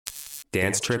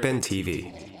Dance Trippin'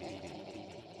 TV.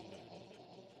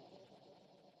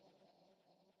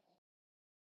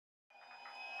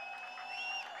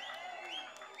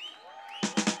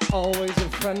 Always a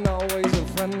friend, always a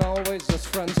friend, always as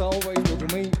friends, always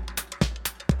with me.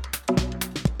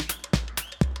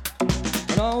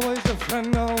 And always a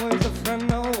friend, always a friend,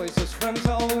 always as friends,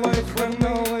 always friend,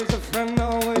 always a friend,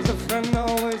 always a friend,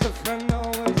 always a friend,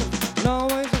 always a, and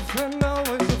always a friend,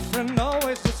 always a friend,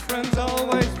 always as friends,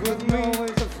 always with me.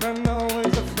 Always a friend,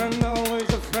 always a friend, always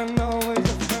a friend, always a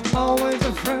friend, always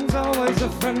a friend, always a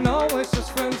friend, always as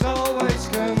friends, always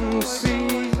can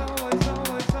see.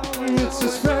 It's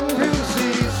his friend who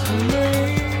sees me.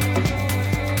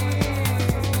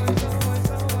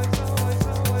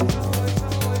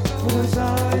 With his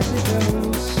eyes he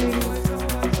can see.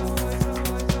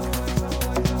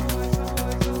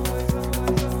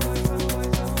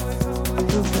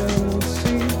 Who can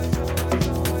see?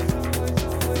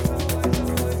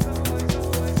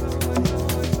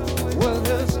 With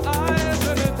his eyes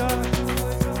in the dark.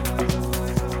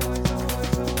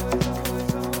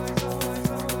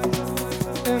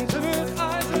 Intimate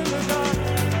eyes in the dark.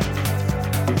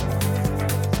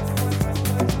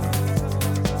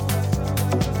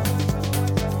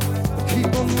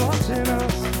 Keep on watching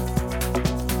us.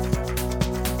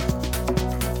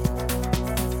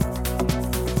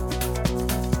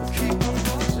 Keep on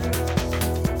watching us.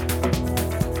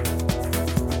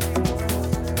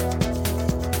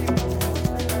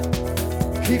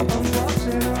 Keep on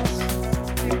watching us.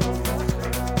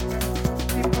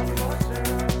 Keep on watching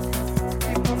us.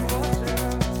 Keep on watching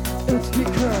us. It's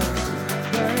because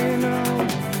they know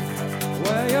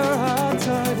where your heart's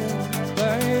hiding.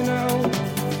 They know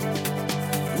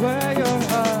where your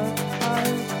heart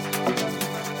hides.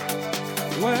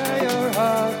 Where your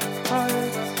heart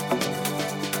hides.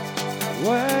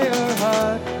 Where your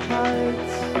heart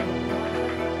hides.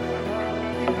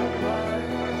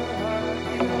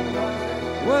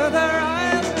 Where their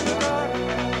eyes in the dark.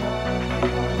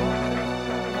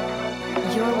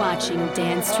 You're watching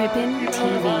Dance Trippin'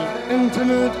 TV.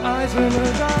 Intimate eyes in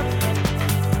the dark.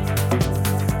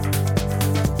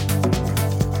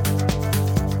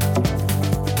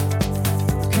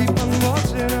 Keep on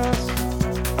watching us.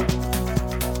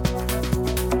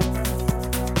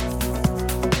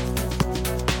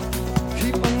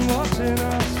 Keep on watching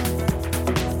us.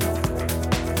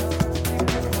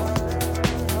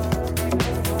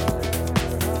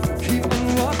 Keep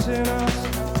on watching us.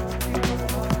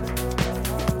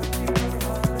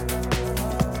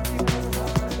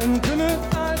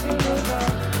 Intimate eyes in the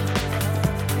dark.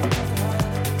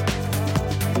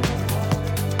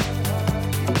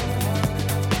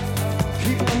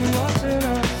 Keep on watching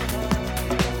us.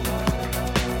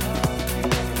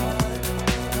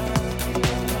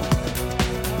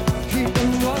 Keep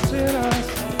on watching us.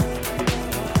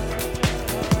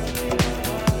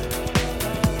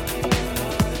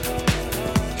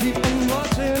 Keep on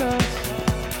watching us.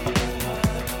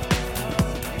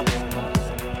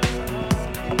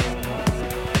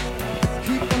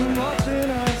 Keep on watching us. Keep on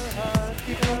watching us.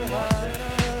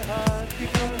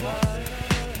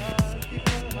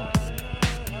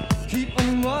 Keep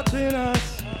on watching us. Keep on watching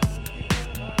us.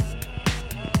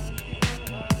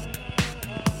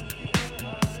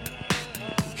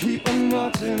 Keep on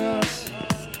watching us.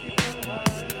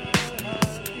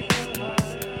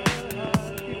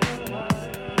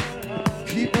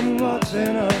 Keep on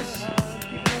watching us.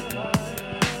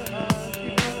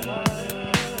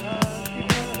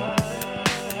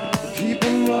 Keep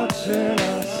on watching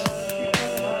us.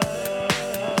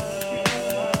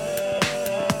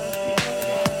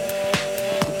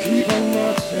 Keep on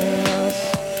watching us.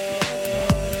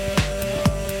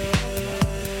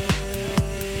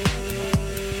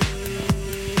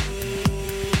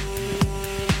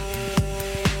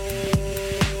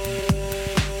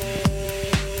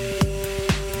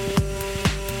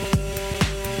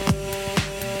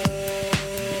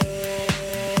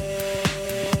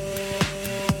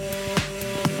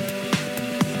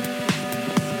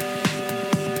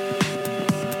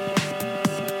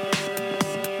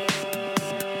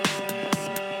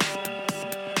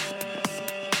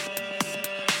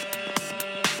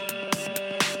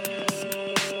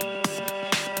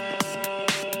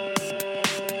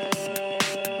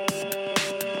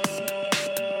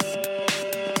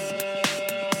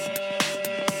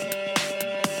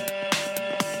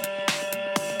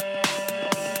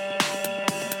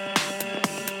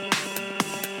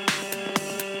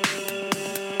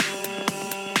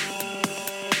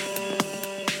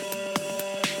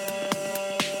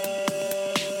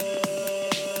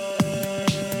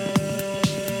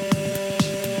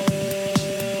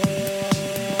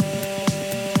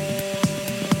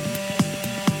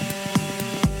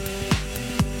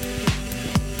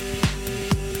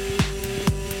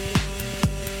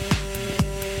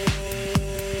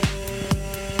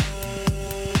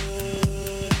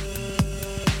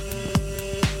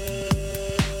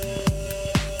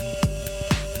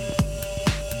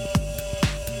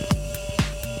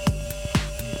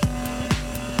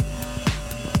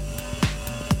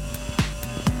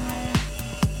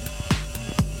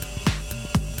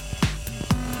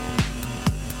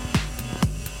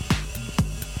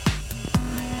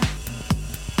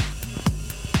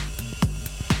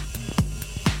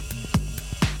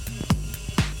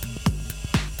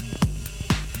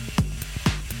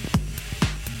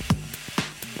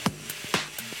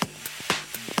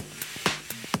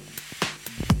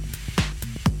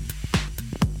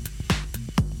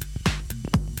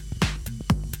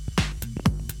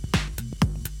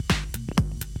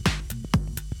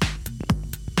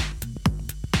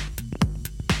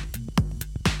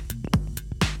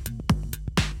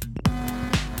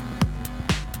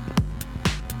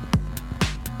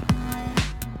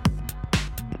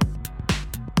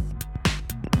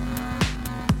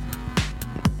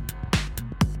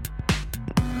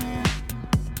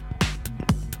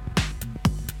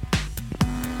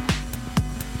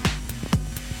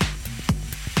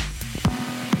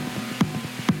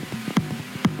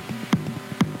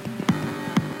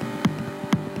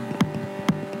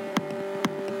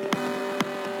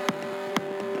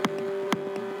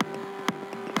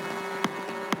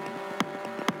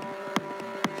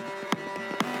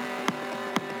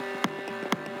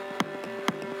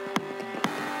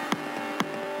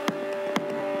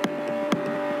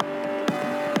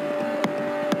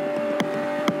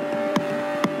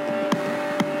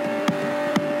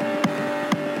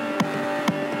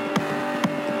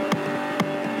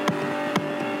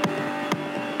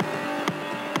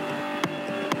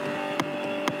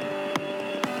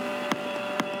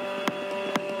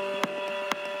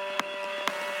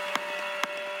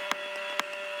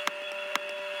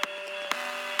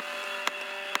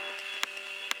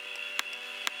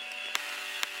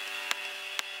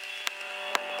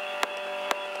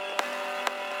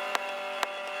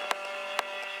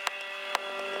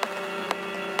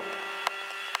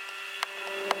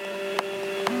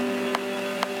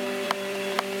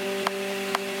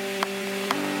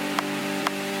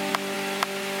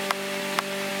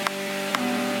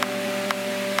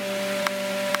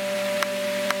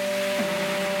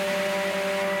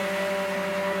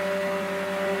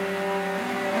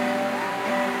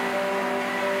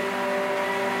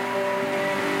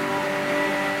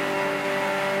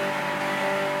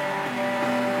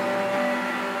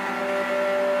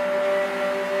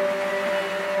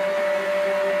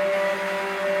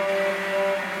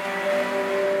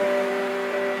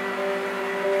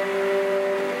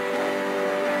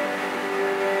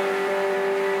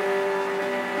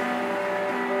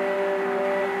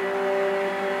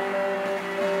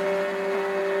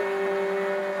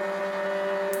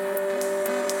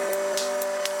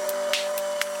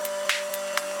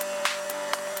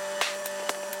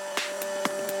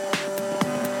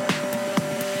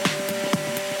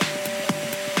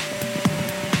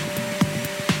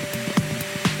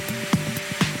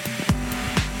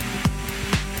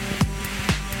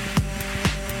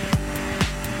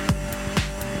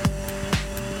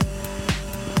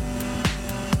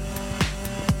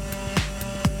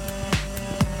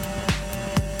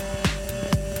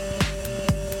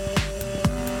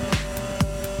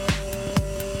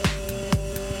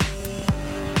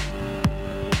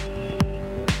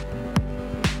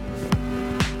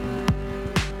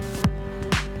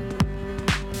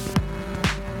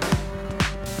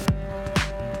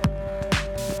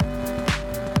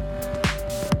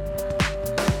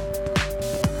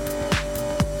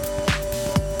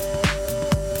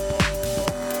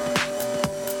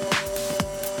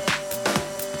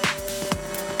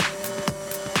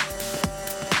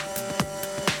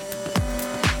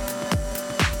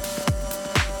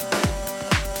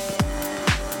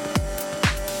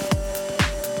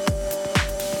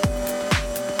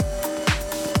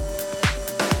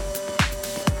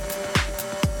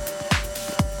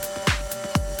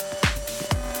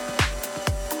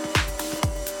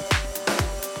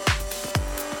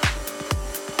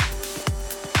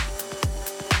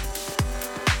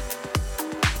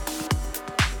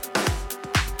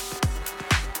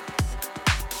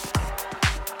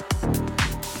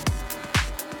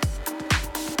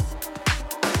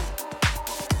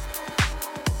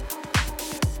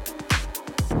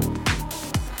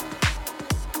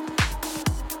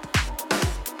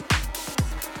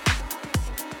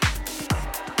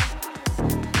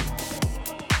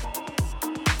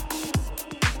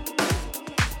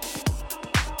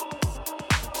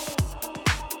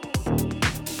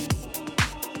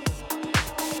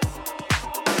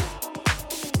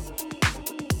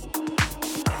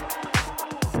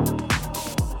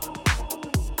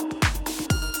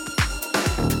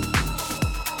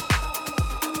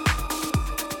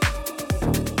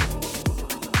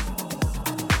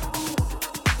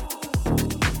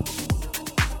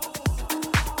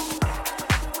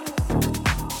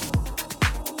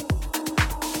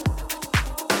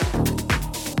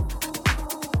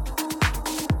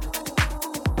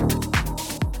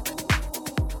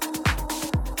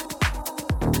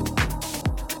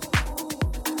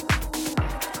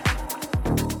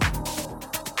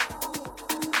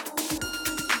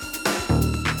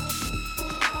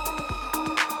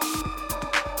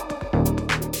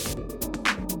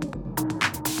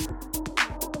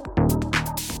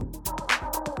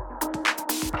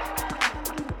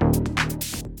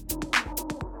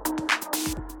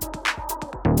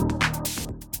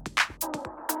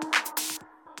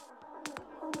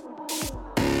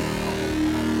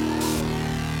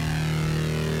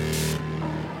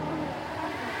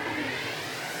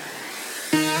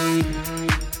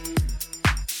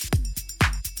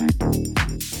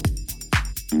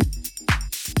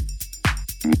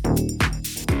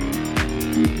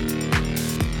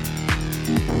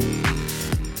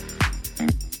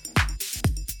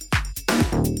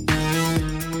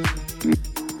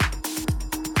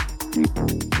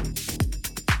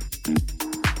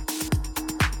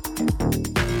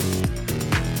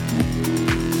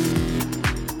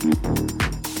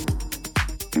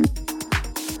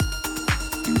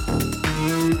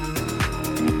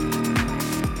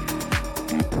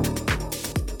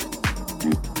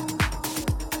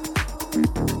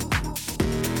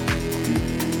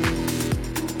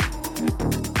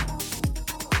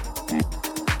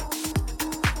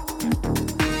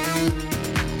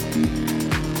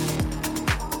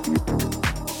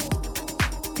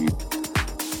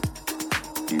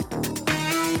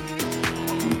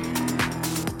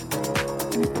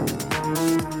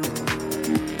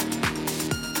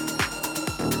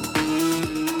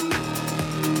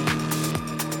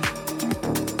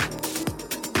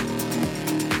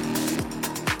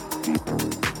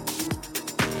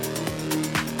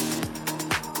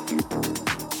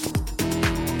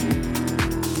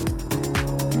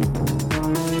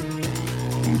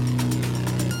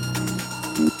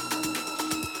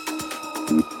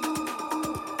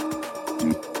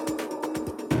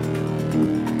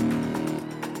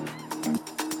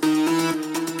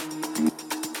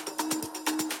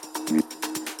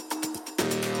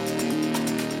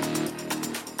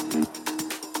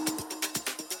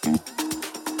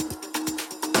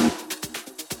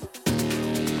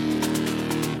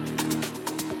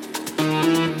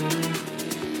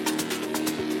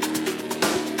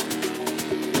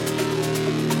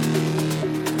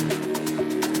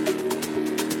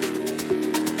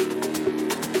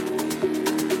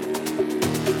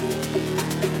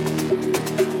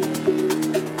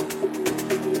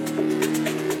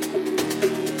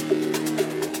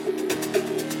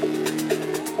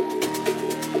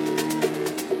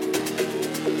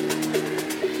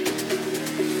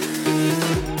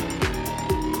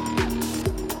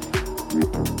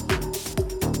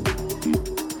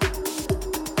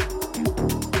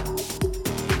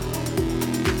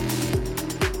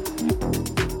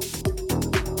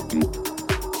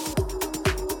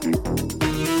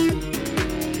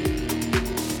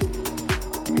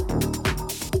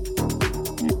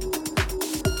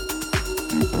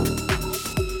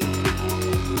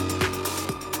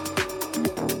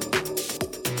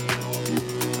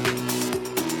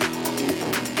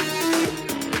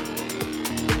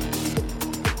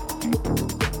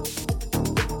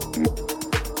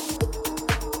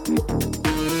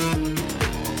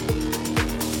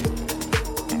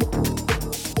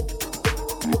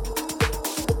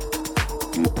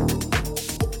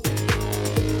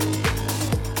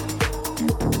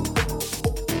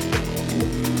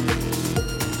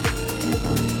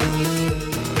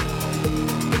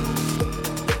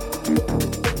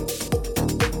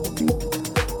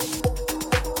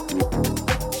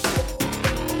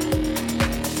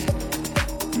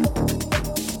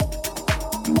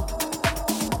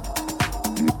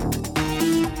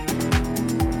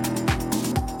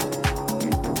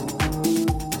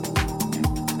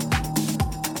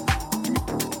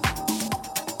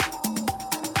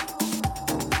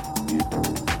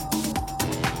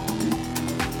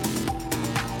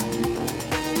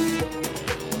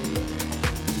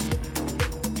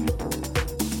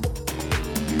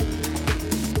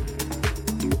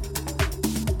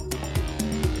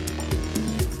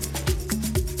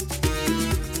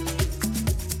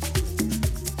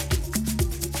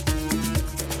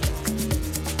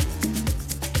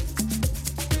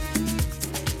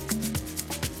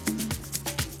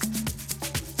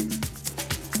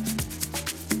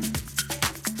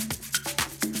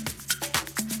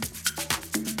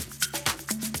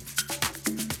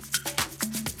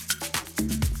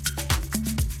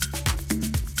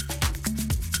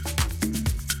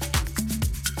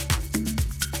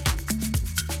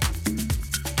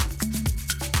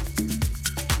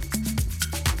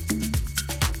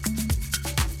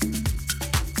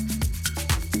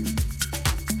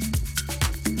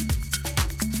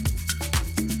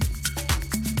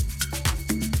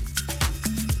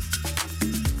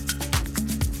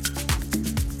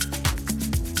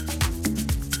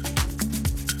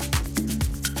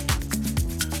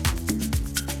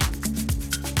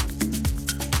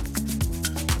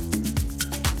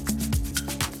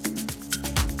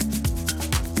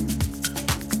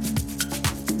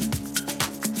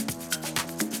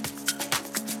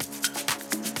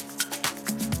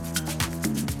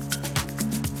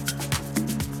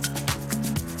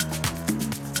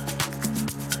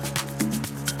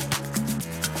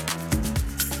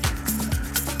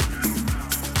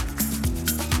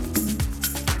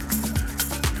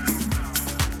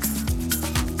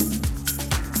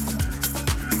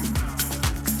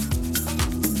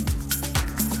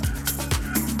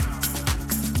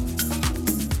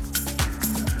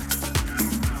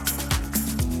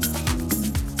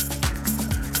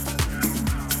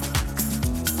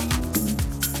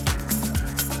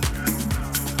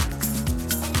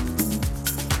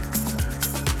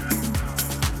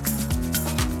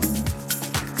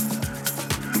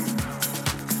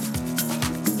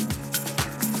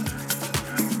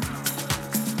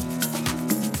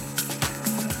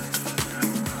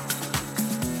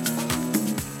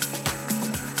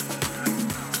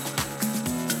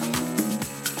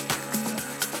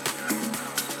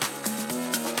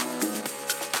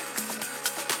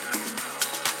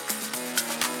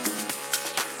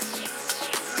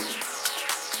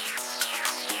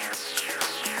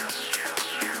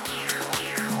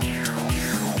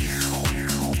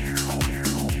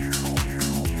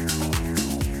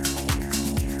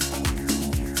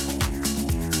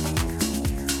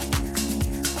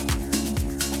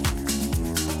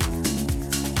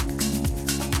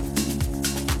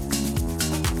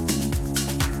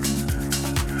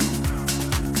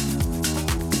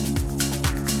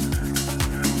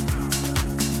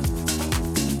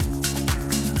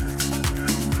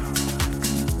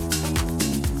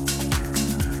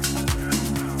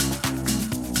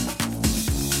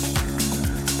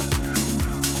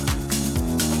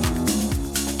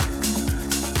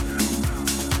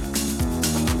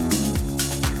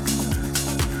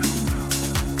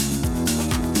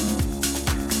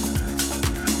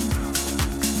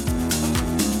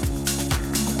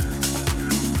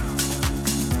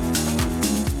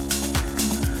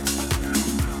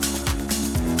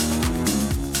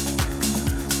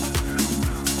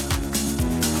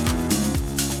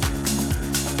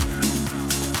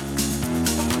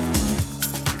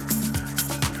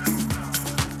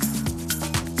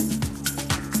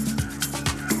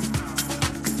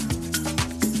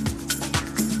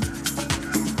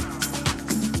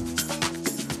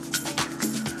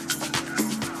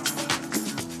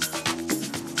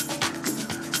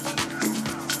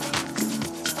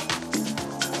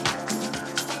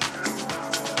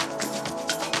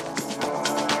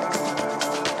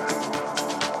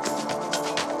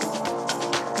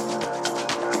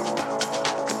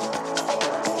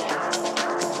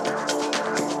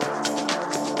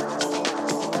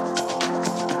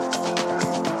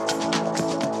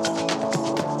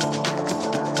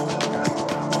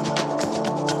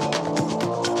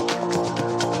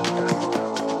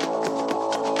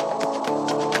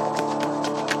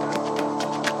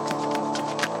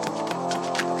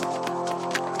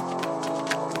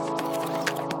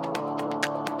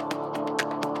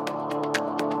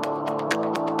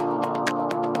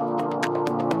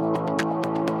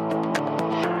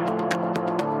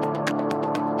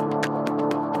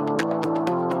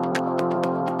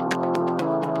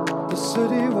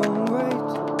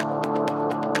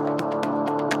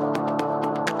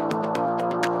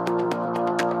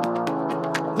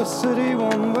 The city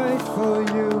won't wait for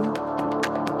you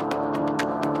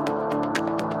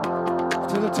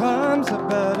till the times are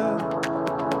better.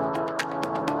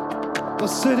 The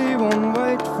city won't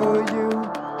wait for you.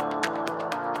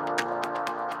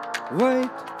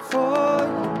 Wait for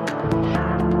you.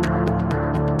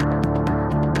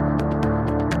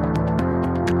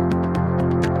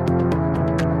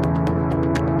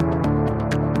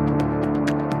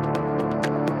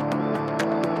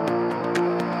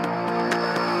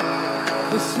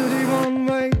 The city won't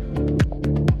wait.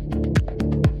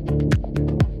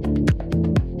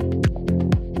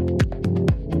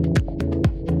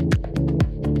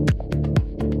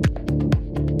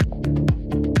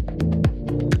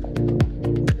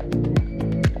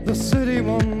 The city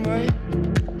won't wait.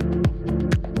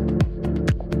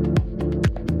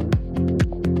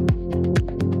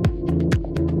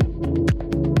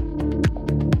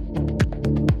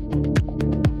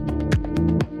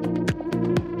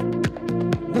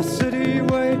 The city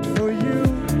wait for you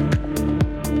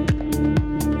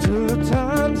till the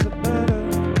times are better.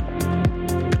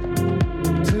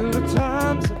 Till the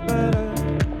times are better.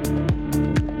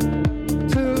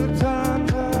 Till the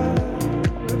times are better.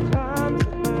 The times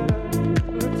are better.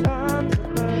 The times are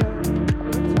better.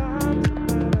 The times are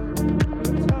better.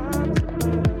 The times are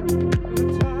better. The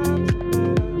times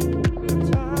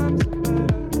are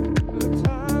better. The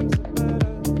times are better.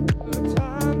 The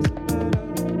times are better.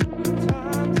 The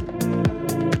times are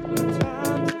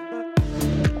better.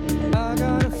 I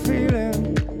got a feeling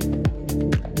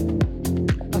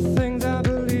things I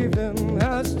believed in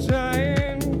has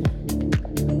changed.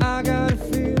 I got a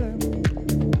feeling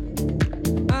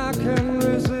I can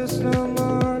resist no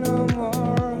more, no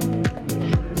more.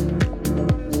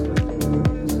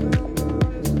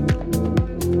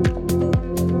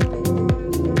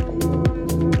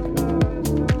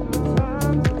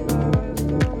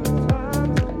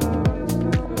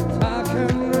 I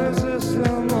can resist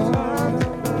no more.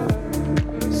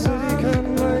 The city can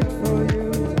wait for you.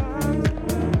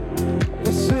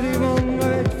 The city won't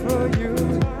wait for you.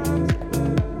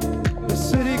 The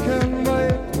city can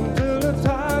wait until the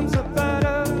times are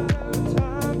better.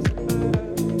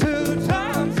 Till the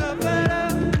times are better.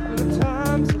 The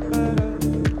times are better.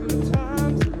 The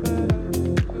times are better.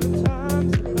 The times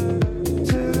are better.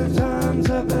 Till the times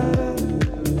are better.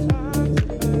 The times are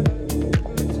better.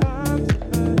 The times are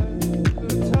better.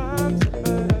 The times are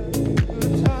better. The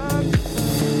times.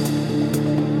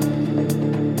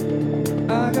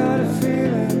 I got a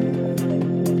feeling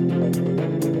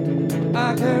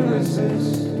I can't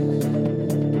resist.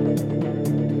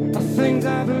 The things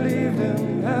I believed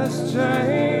in has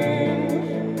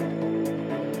changed.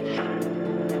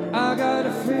 I got a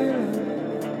feeling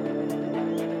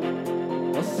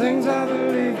the things I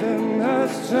believed in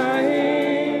has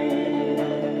changed.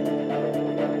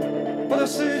 But the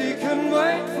city can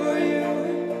wait for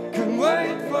you, can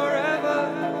wait forever.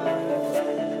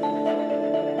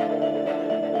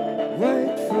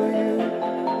 Wait for you.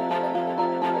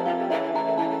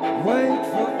 Wait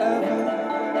forever.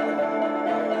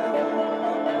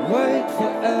 Wait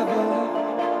forever.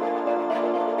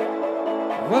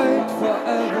 Wait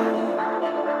forever.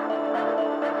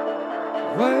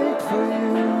 Wait for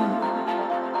you.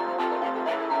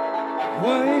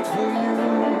 Wait for you.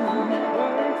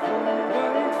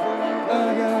 I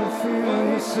got a feeling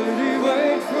the city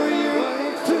wait for you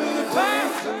till the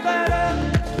times are better.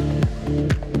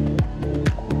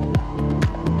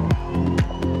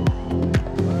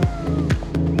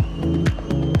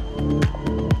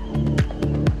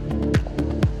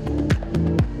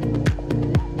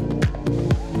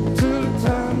 Till the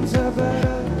times are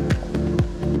better.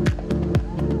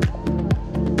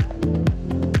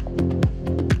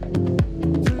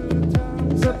 Till the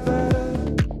times are better.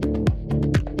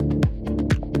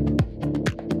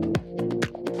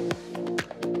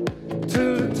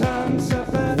 Till the times are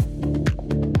better.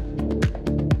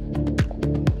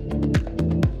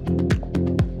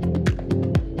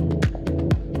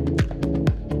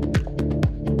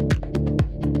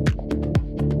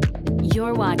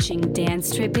 You're watching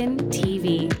Dance Trippin'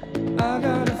 TV. I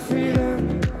got a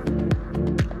feeling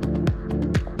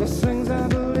the things I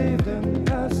believed in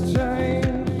has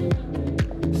changed.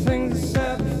 Things I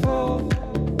said before.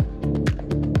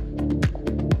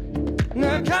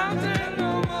 Not counting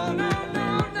no more, no, no,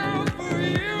 no, for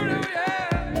you, no,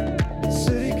 yeah. The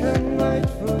city can wait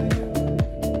for you.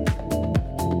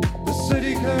 The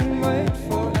city can wait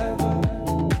forever.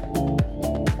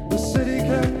 The city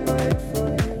can wait for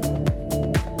you.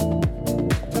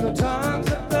 Till the times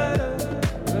are better.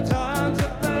 The times are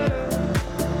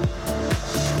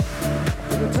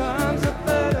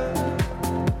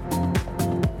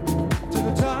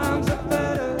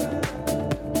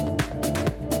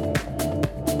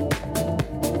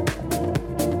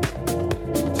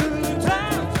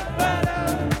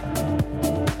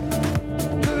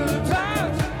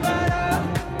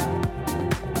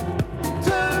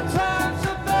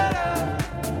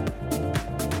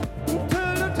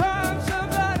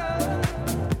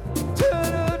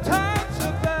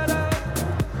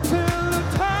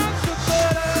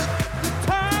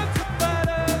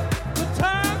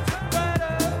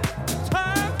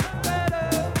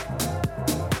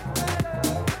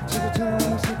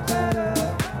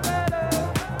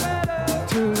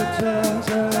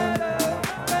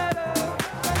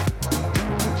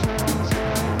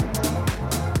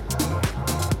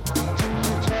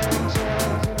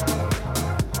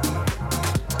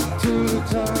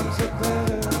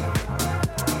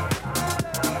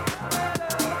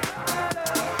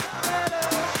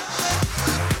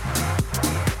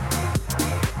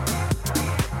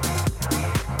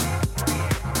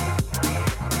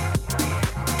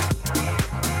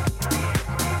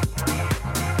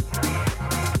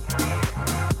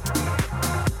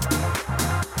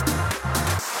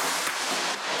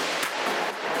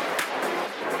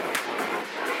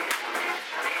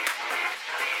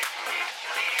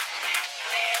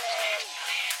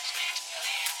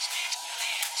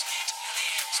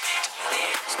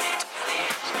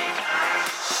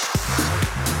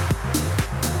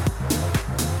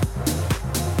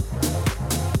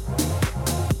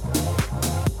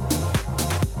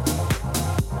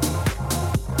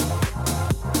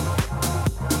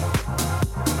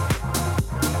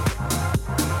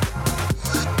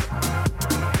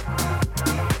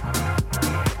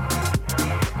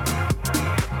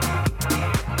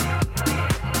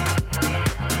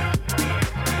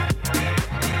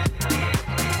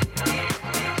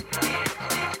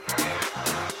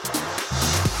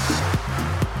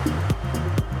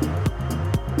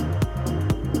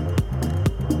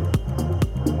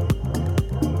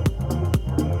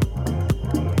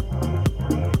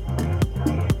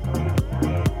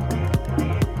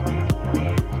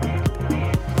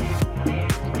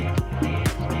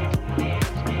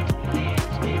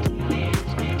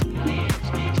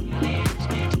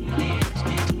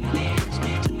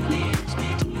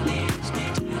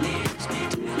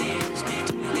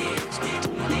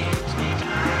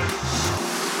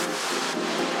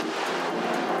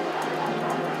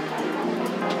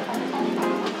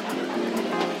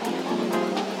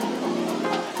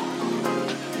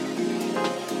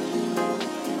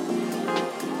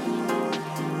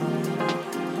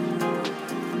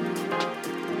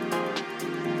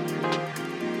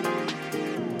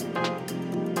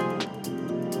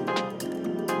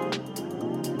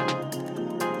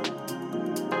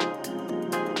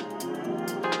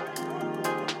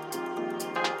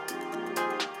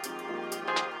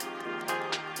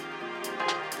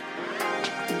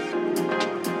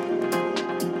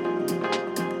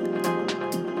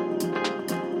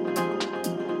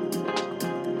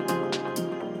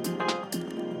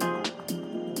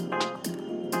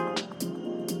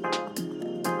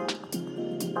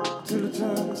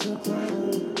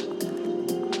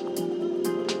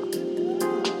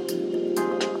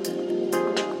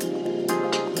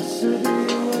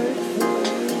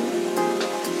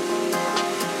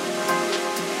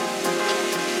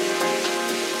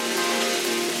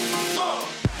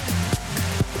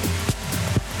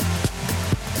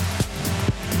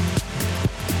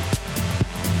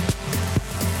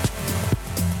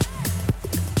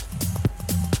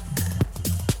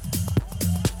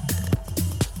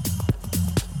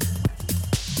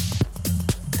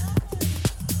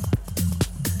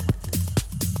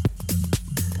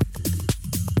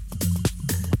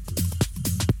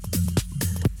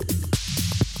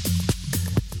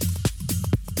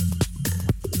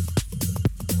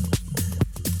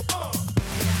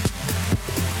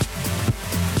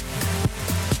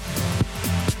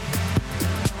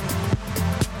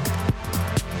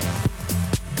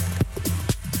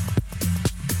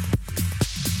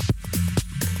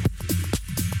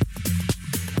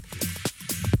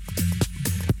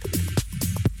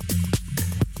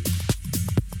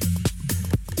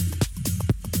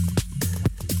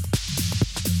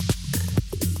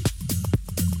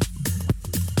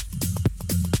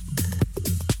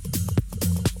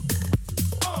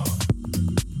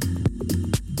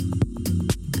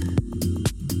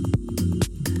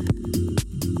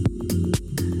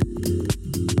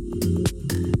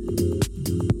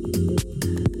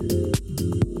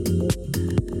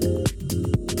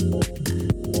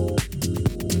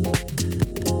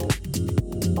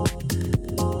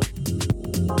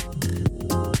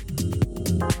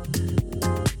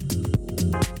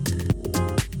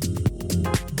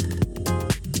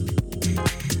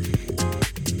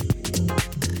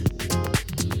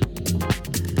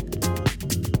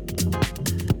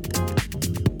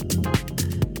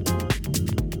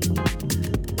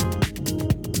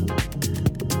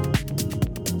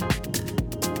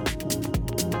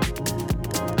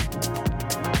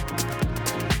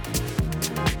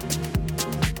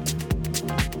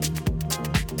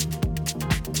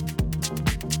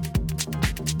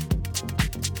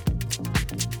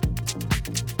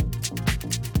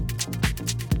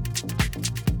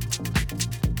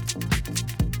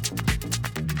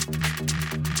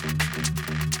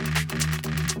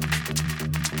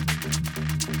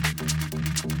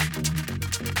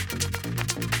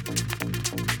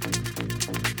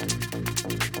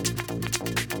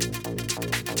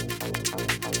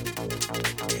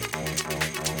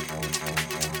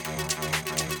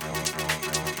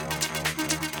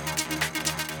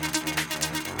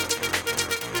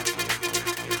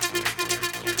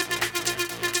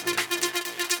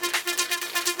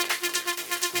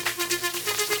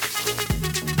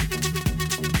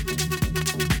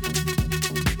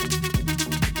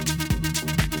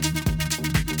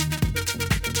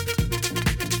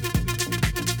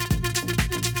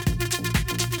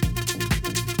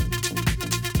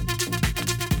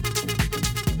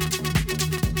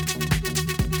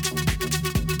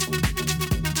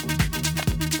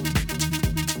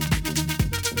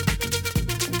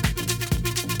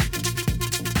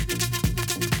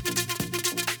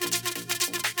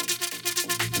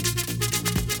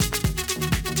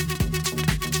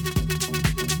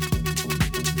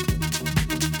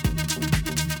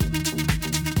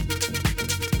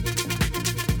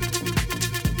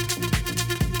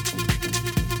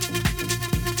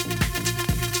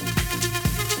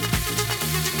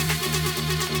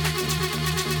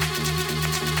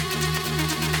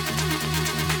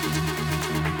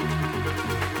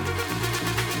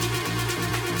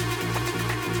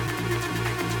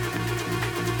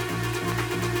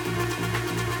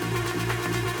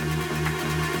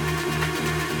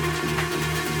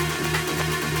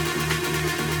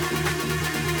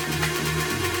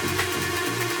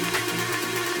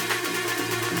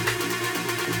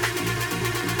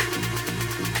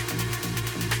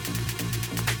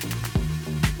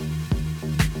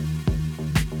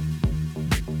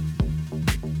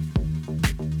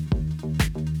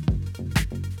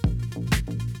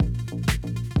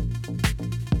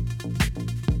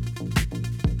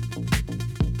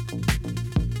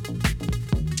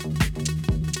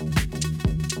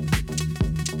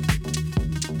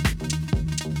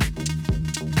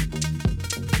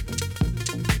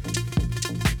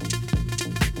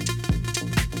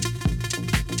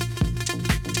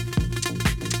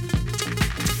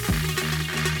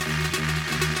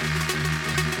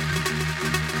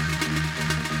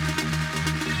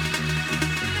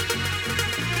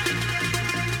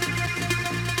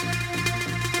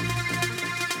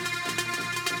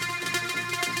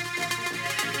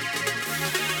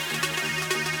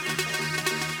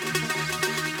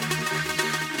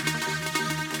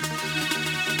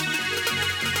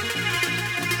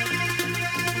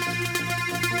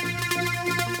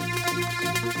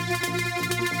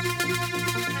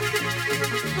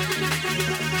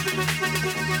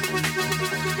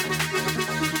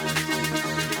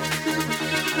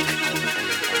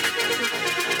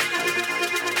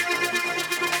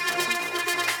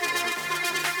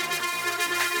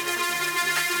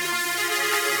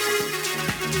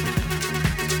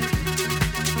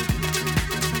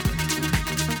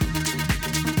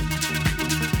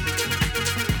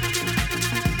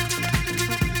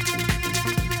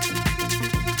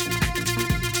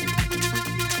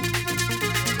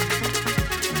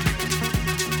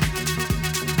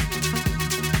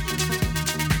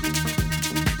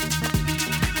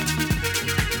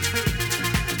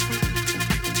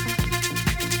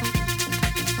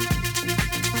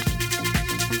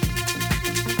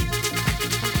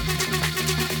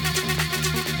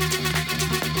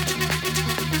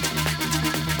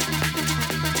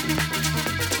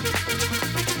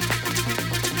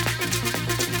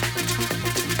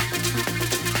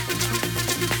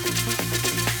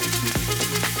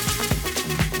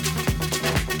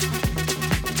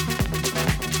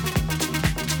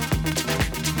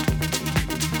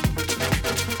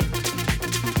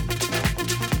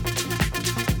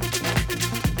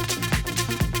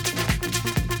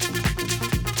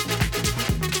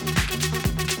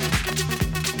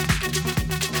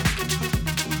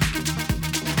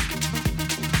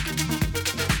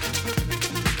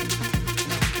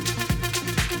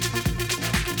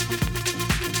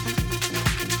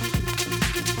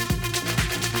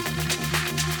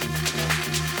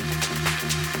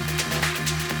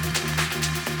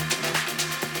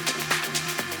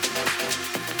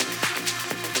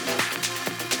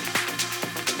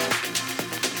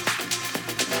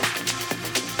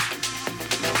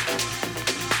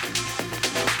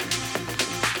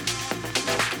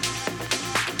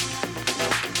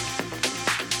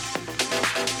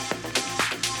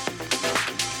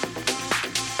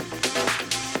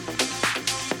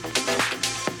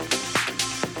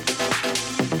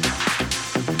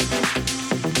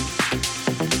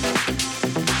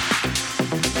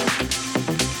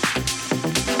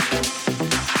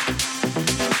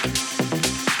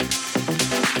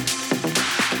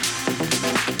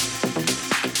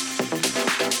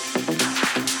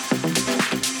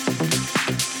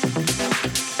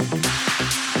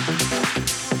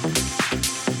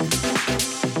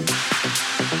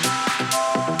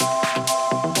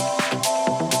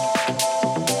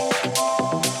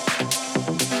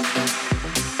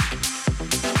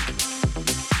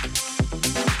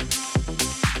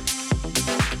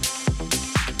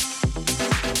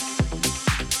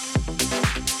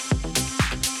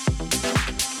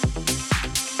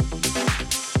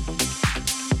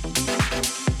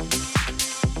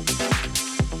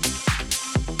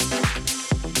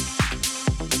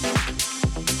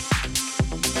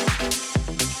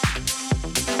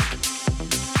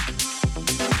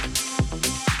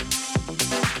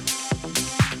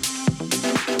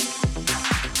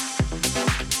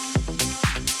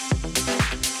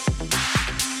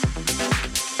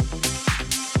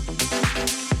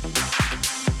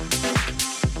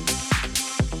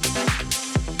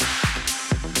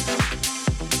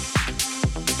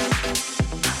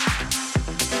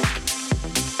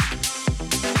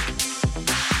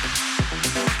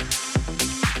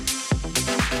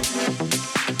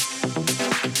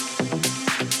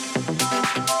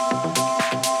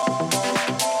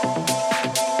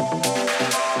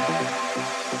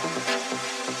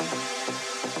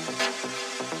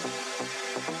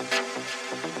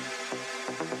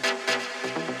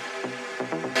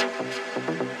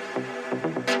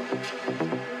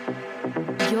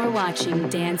You're watching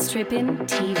Dance Trippin'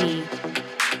 TV.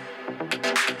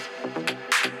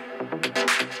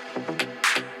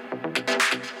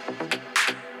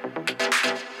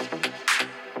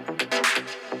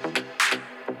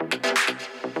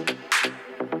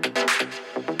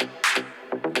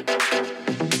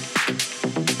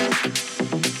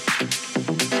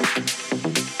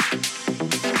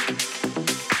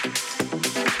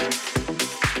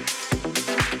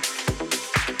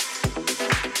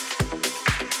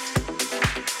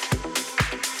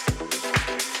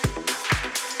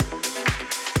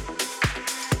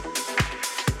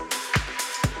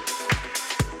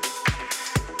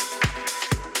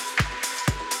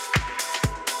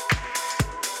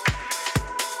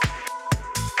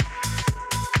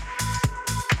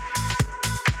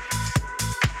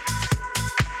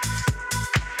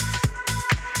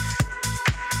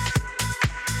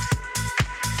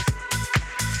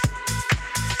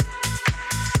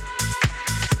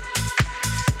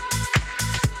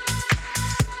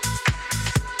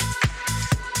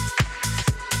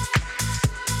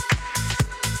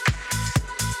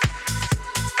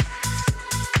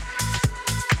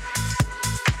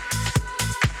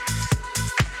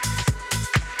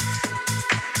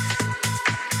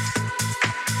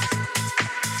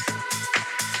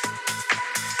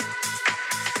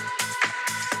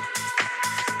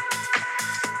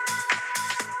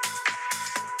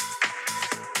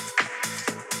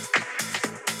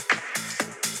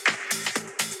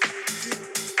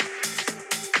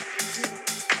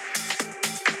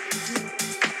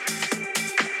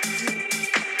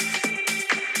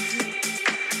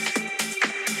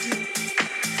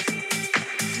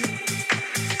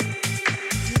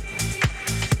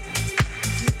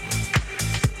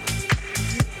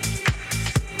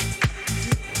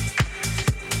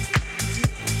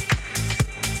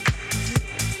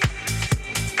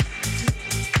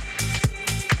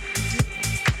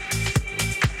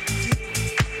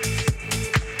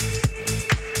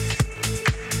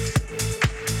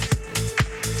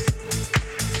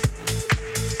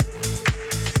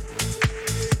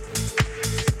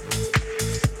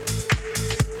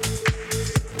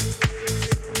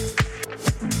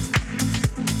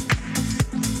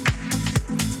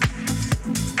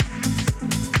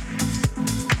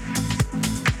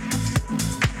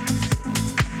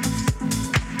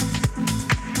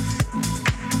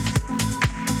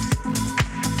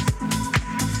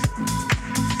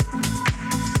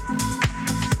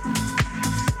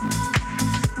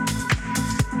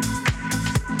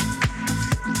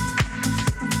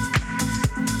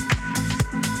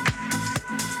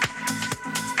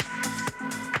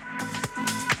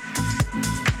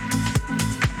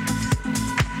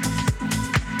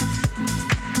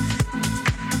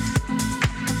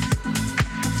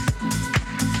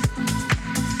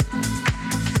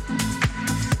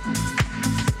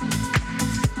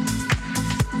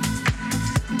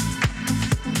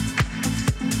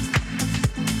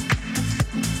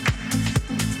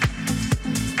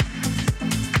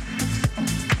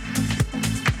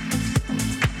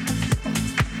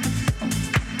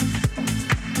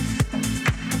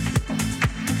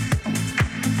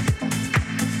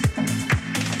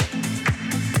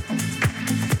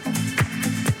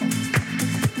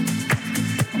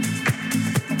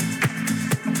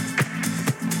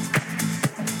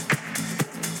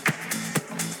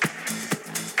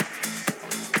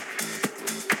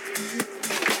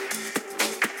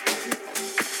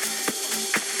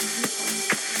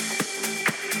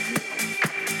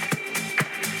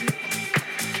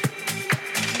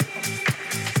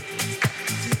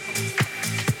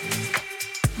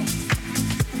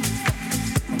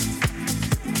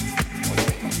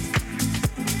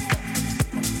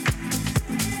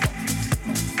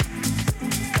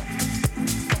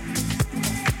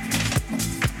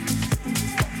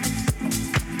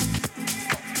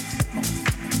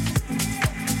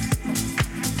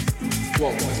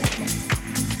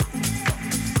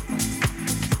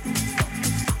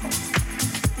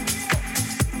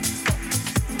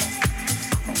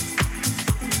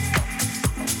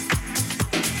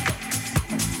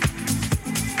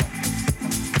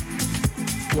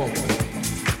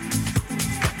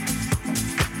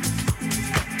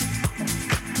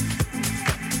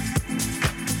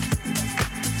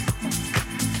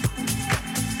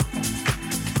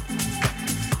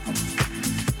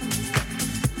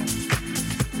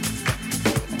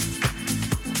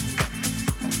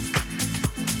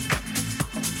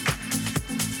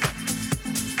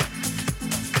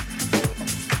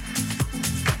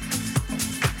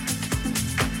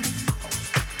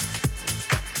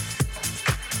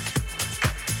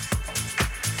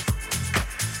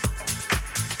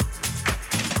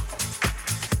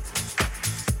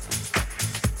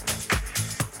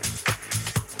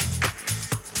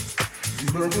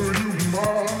 Walk with me.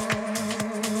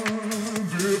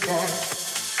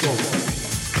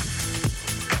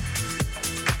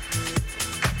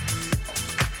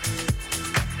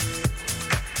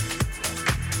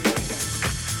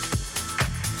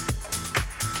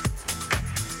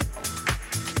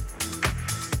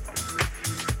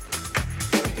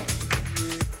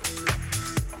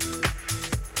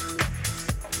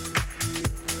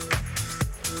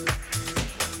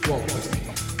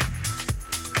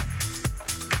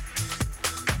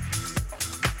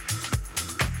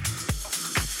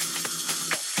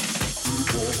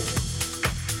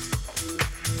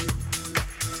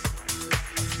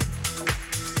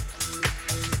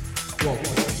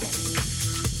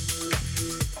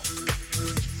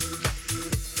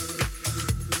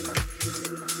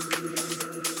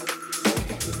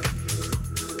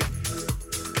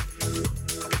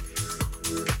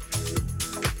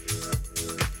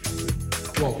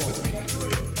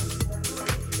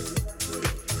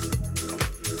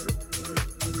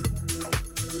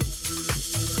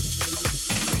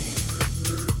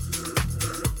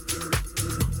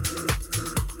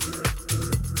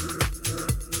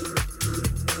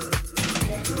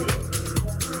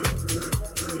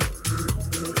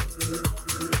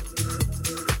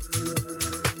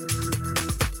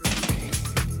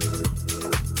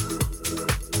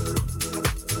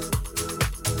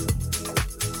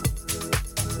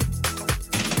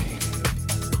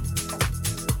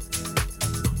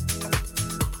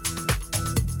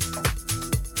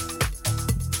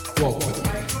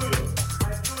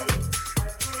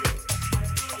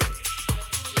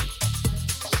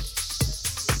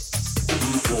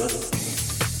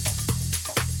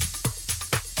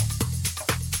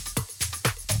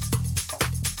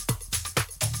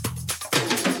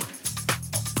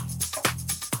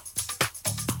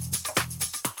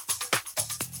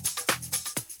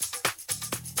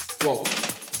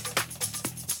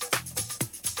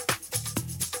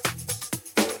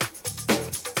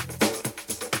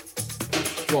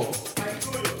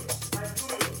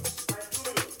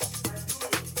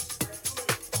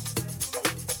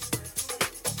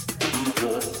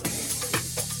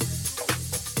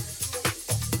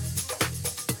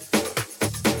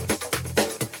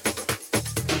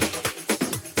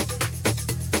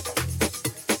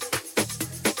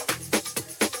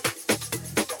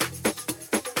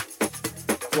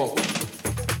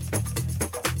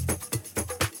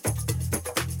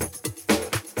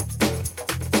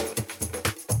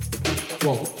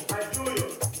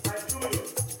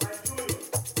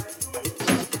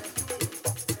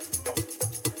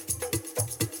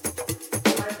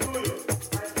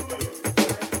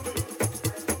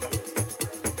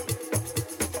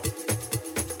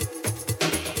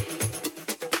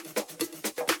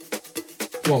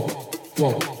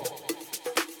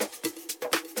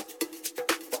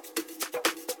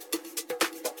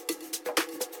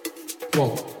 Walk,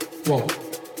 walk.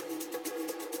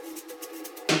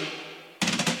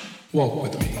 Walk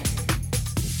with me.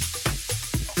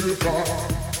 Walk.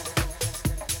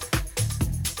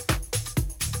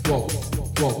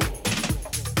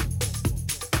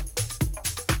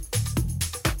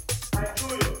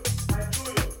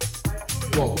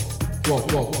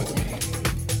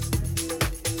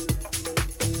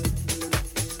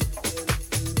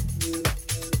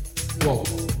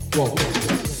 Walk.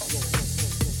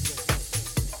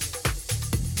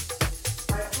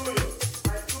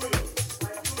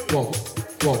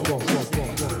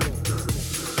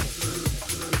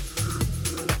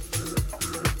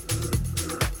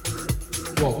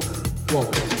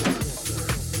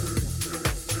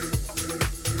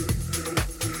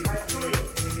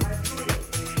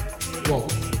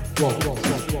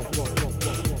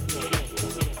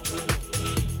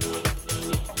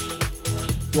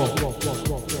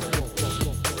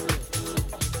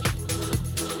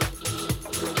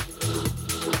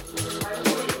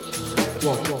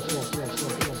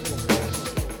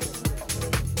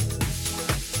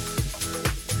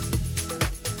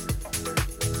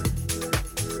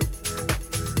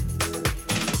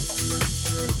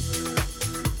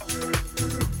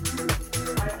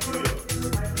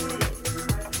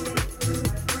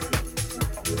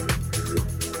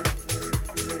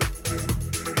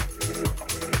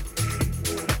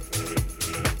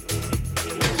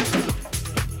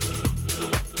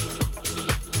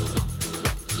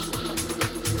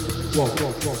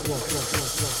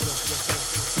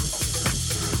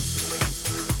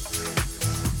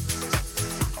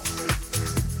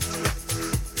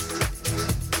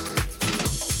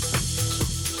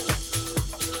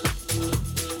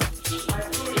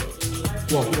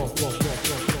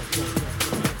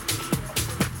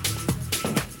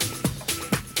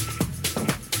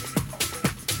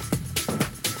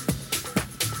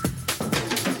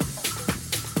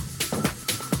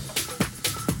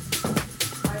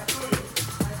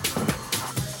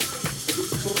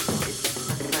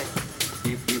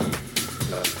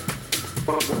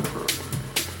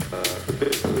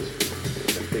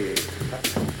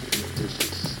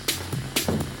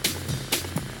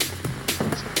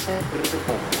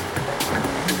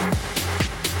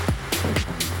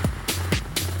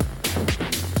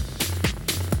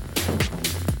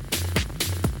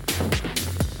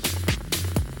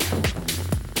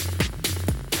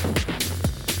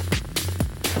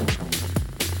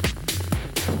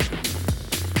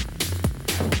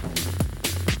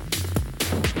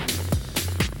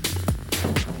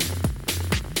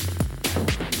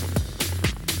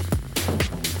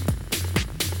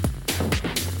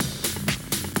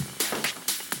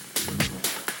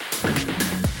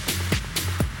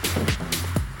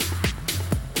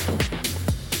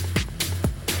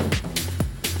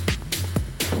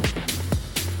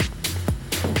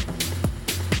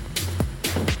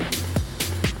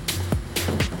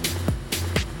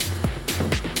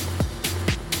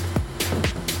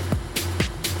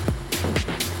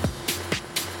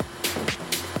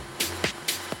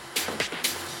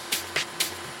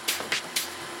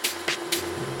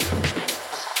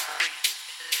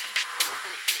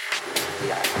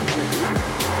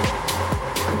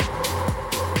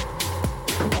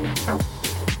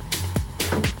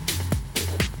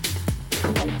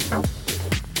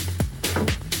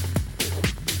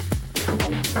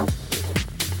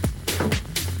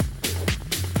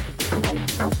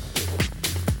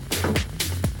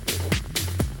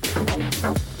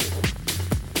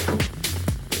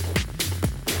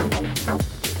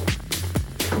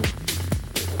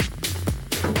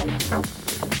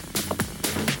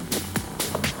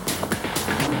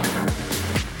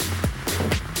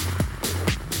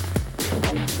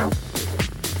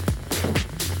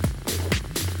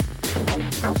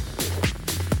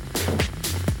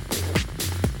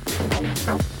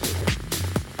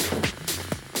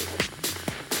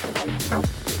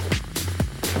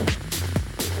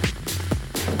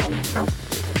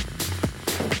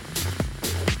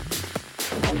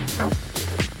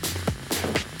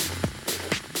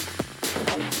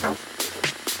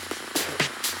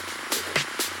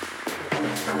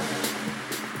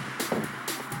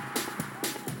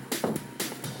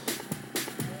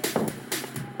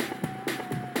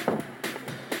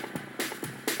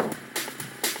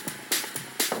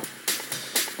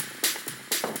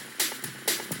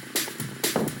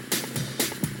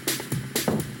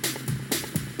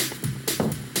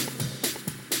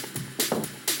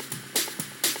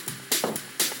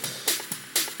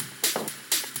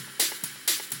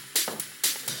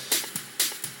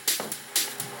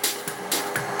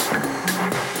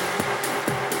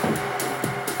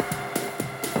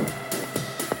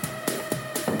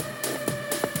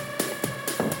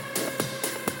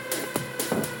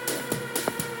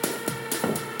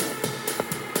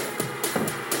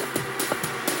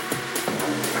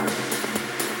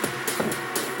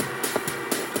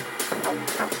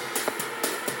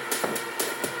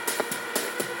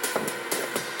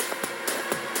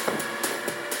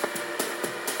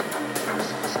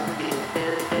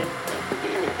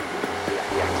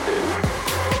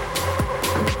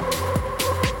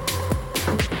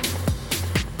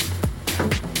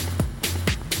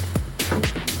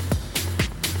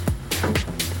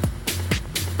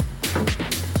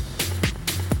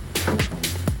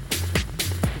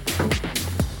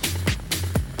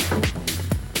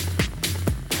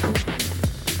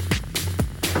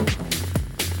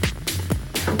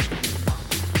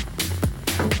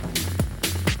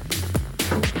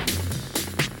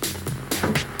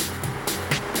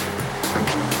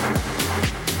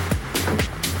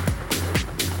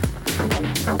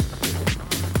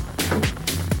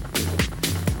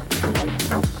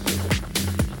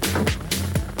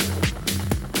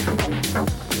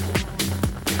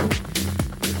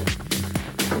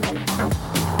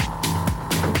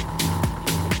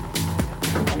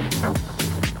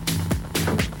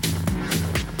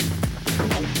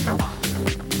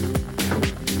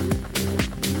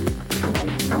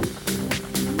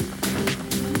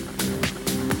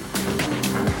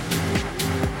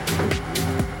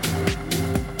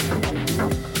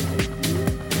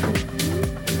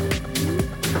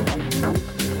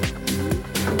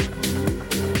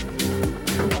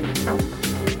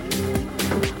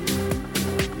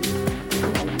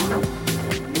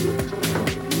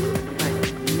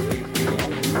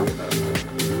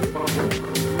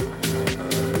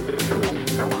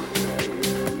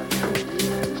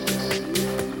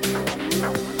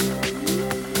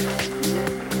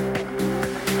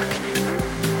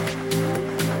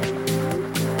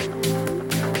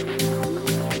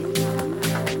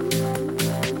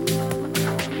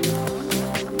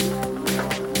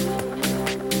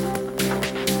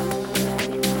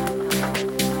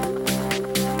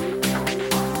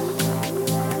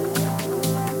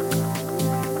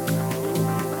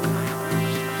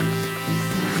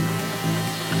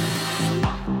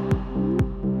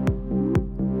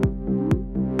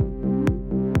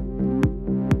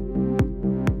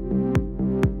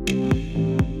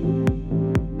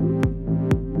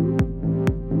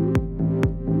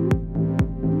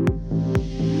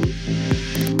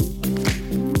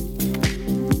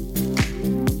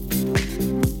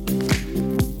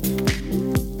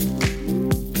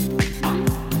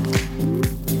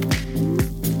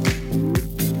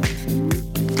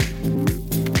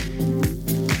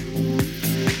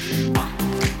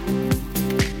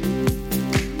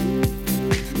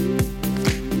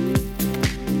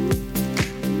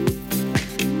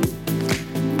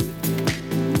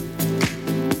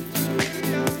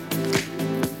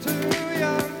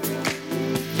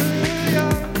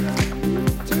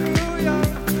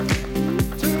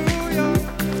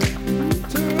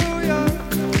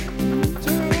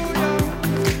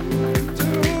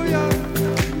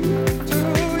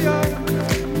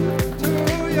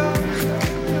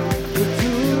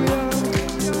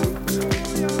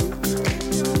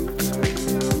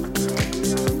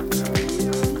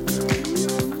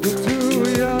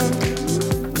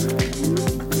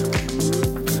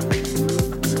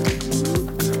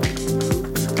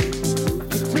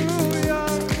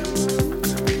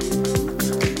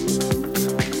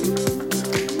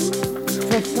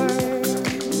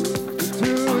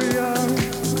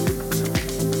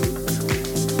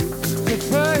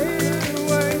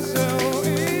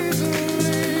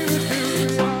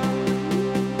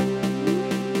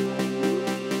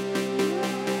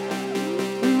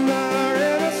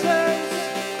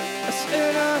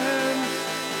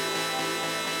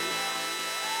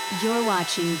 You're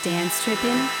watching Dance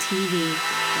Trippin' TV.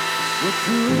 We're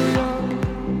too young.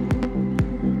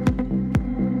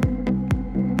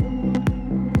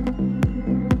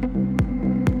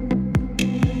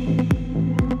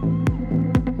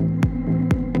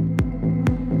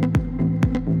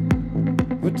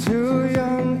 We're too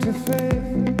young to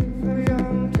fade, too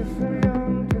young to fade,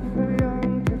 young to fade,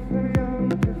 young to fade, young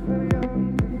to fade, young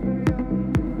to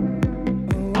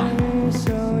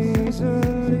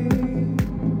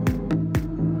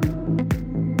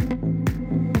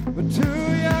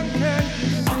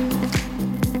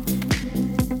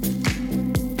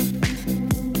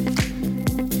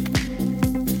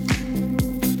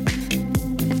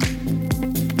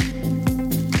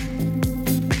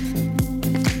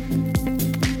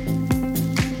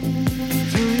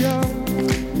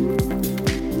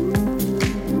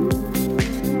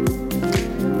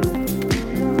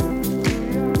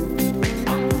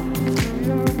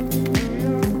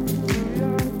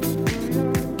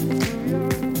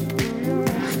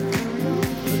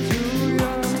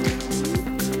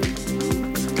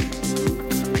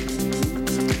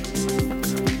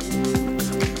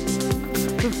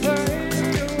fade,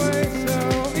 away so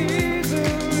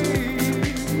easily.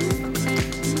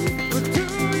 We're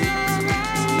too young,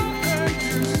 can't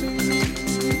you see?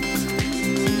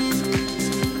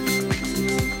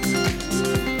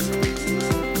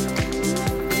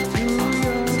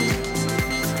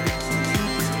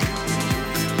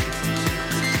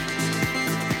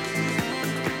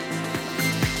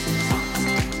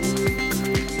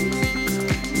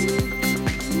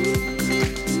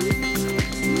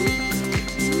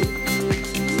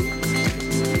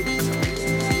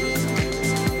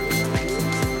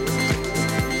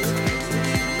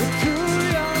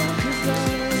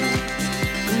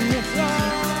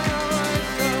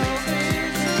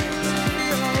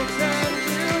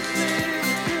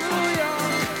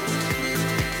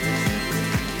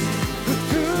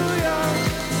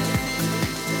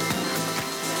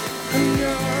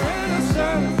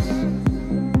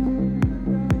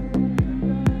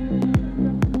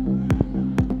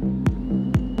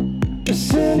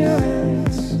 It's in your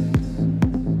hands.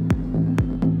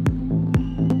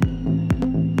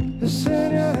 It's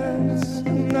in your hands.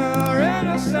 And our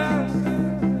innocence.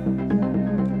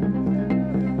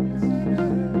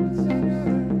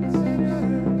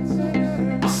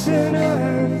 It's in your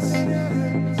hands.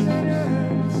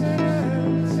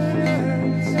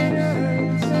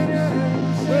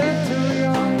 We're too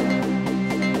young.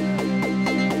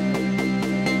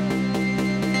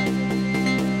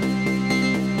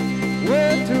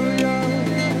 We're too young.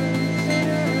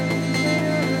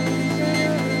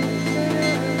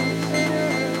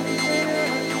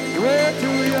 We're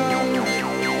too young.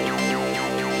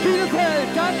 Bielefeld,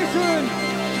 Dankeschön.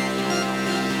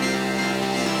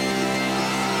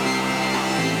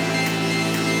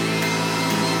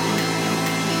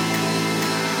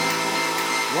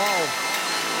 Wow.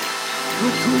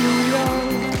 We're too young.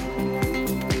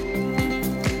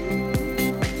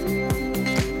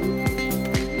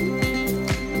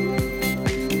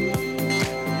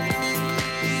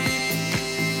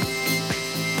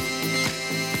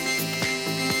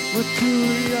 We're too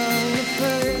young to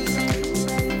fade.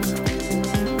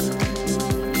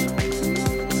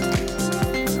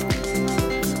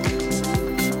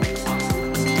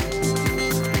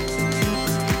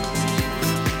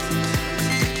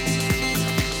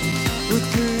 We're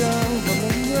too young for the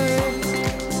rain.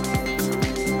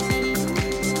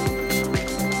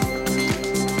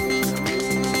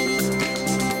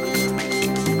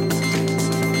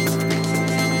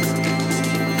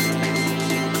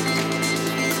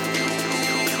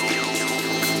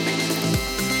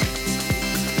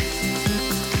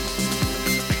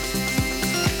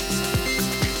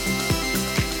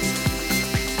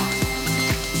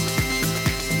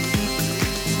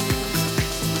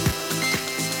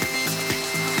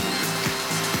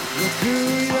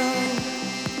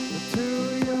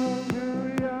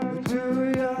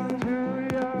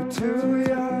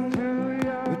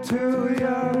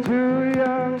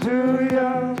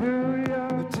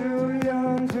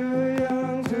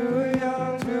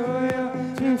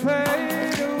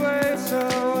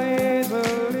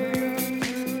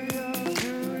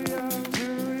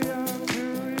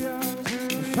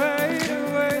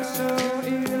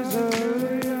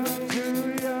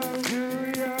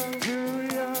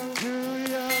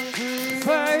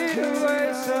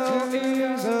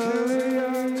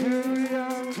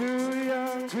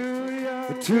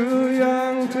 Too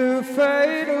young to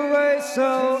fade away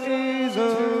so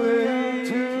easily.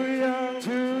 Too young,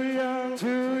 too young,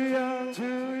 too young,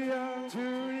 too young, too young,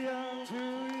 too young,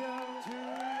 too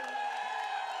young.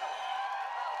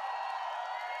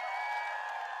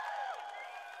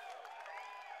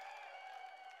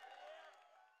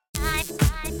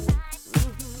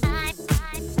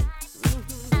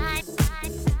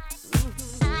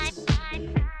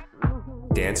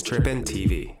 Dance Trippin'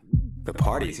 TV. The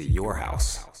party's at your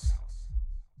house.